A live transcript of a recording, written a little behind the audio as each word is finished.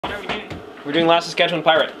We're doing Last Saskatchewan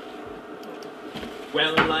Pirate.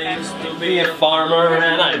 Well, I used to be a farmer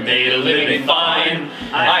and I made a living fine.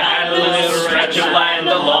 I had a little stretch of land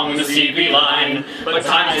along the CB line. But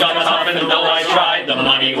times got tough and though I tried, the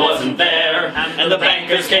money wasn't there. And the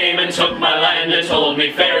bankers came and took my land and told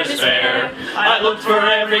me fair is fair. I looked for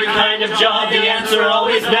every kind of job, the answer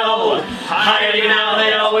always no. Hire you now,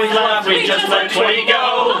 they always laugh, we just let 20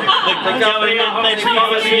 go. The government they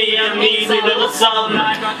promised me a measly little sum.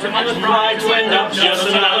 And the pride to end up just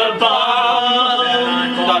another bum.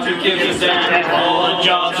 Thought to give us down, all the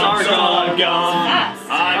jobs are gone.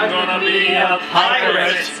 I'm gonna be a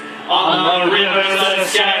pirate on the river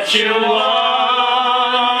Saskatchewan.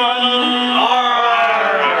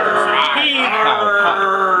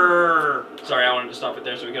 Sorry, I wanted to stop it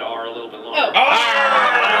there so we could R a little bit longer.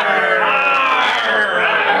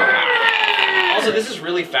 Also, this is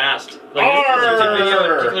really fast. Like, this video in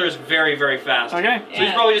particular is very, very fast. Okay. So you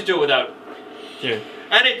should probably just do it without. Yeah.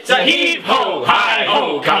 And it's a heave-ho,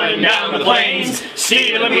 hi-ho, coming down the plains,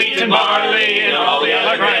 stealing wheat and barley and all the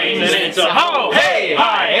other grains. And it's a ho, hey,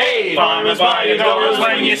 hi, hey, farmers by your doors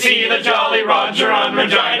when you see the Jolly Roger on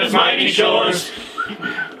Regina's mighty shores.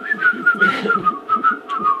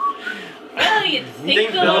 Well, you'd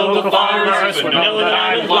think The local farmers would know that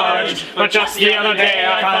I was large, but just the other day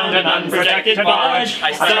I found an unprotected barge.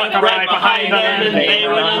 I stuck right behind them and they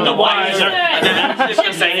were none the wiser. And then I took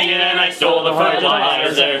a singing and I stole the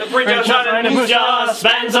fertilizer. The bridge of Moose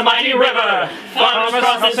spans a mighty river. Farmers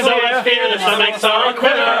cross it so much fear their stomachs are a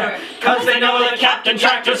quiver. Cause they know that Captain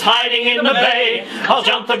Tractor's hiding in the bay. I'll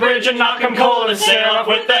jump the bridge and knock him cold and sail off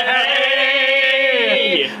with the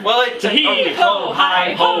hay. Well, it's a heave-ho,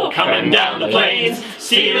 hi-ho, coming down the plains,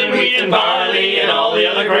 stealing wheat and barley and all the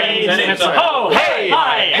other grains. And it's a ho, hey,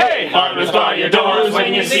 hi, hey, farmers by your doors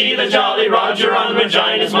when you see the Jolly Roger on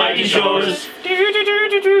Regina's mighty shores. The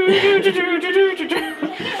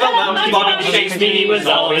mountain Bobby chased me, he was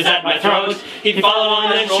always at my throat. He'd follow on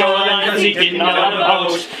the shoreline cause he didn't know how to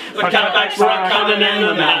boat. But cutbacks were coming and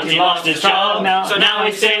the mountain lost his job. So now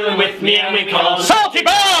he's sailing with me and we call him Salty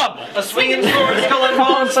Bob! A swinging sword, skull and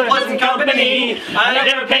bones, pleasant company. I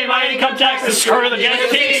never pay my income taxes, screw the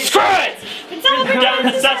GST, screw it! Down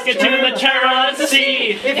the Saskatoon, the terror at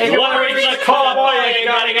sea. If you want to reach the co-op, boy, you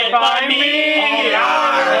gotta get by me.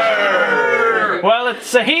 Well,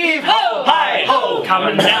 it's a heave-ho, hi-ho,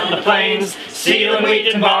 coming down the plains, stealing wheat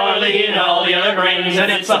and barley and all the other grains.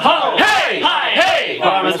 And it's a ho, hey, hi, hey,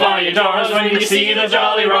 farmers by your doors when you see the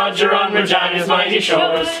Jolly Roger on Regina's mighty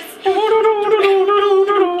shores.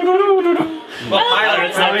 Well,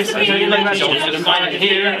 pirates always say like that shouldn't find it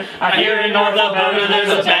here. I hear in North Alberta there's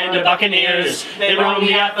a band of buccaneers. They roam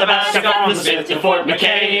you at the basket from the Smith to Fort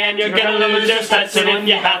McKay, and you're gonna lose your Stetson if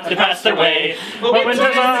you have to pass their way. But winter's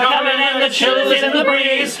coming and the chill is in the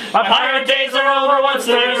breeze. My pirate days are over once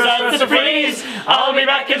there starts to freeze. I'll be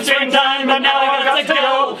back in springtime, but now I got to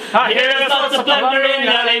go. I hear there's lots of plunder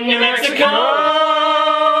in New Mexico.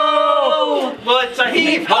 Well, it's a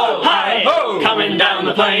heave-ho, hi-ho, coming down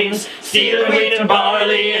the plains, stealing wheat and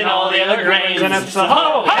barley and all the other grains. And it's a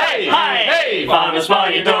ho, hey, hi, hey, farmers by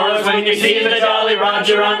your doors when you see the Jolly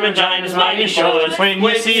Roger on Regina's mighty shores. When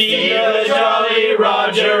you see the Jolly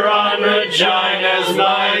Roger on Regina's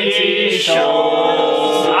mighty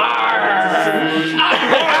shores.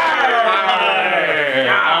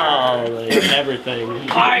 Everything.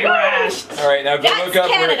 Alright, now go look up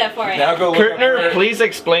Canada for it. Now go look Kurtner, up please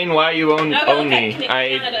explain why you own Okay, me.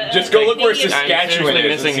 just go look where Saskatchewan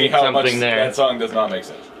seriously is and missing see how much something there. that song does not make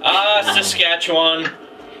sense. Saskatchewan.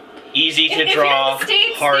 Easy to If draw, you're in the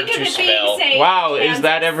States, hard think of to it being, spell. say, Wow, is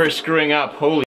that Kansas. ever screwing up? Holy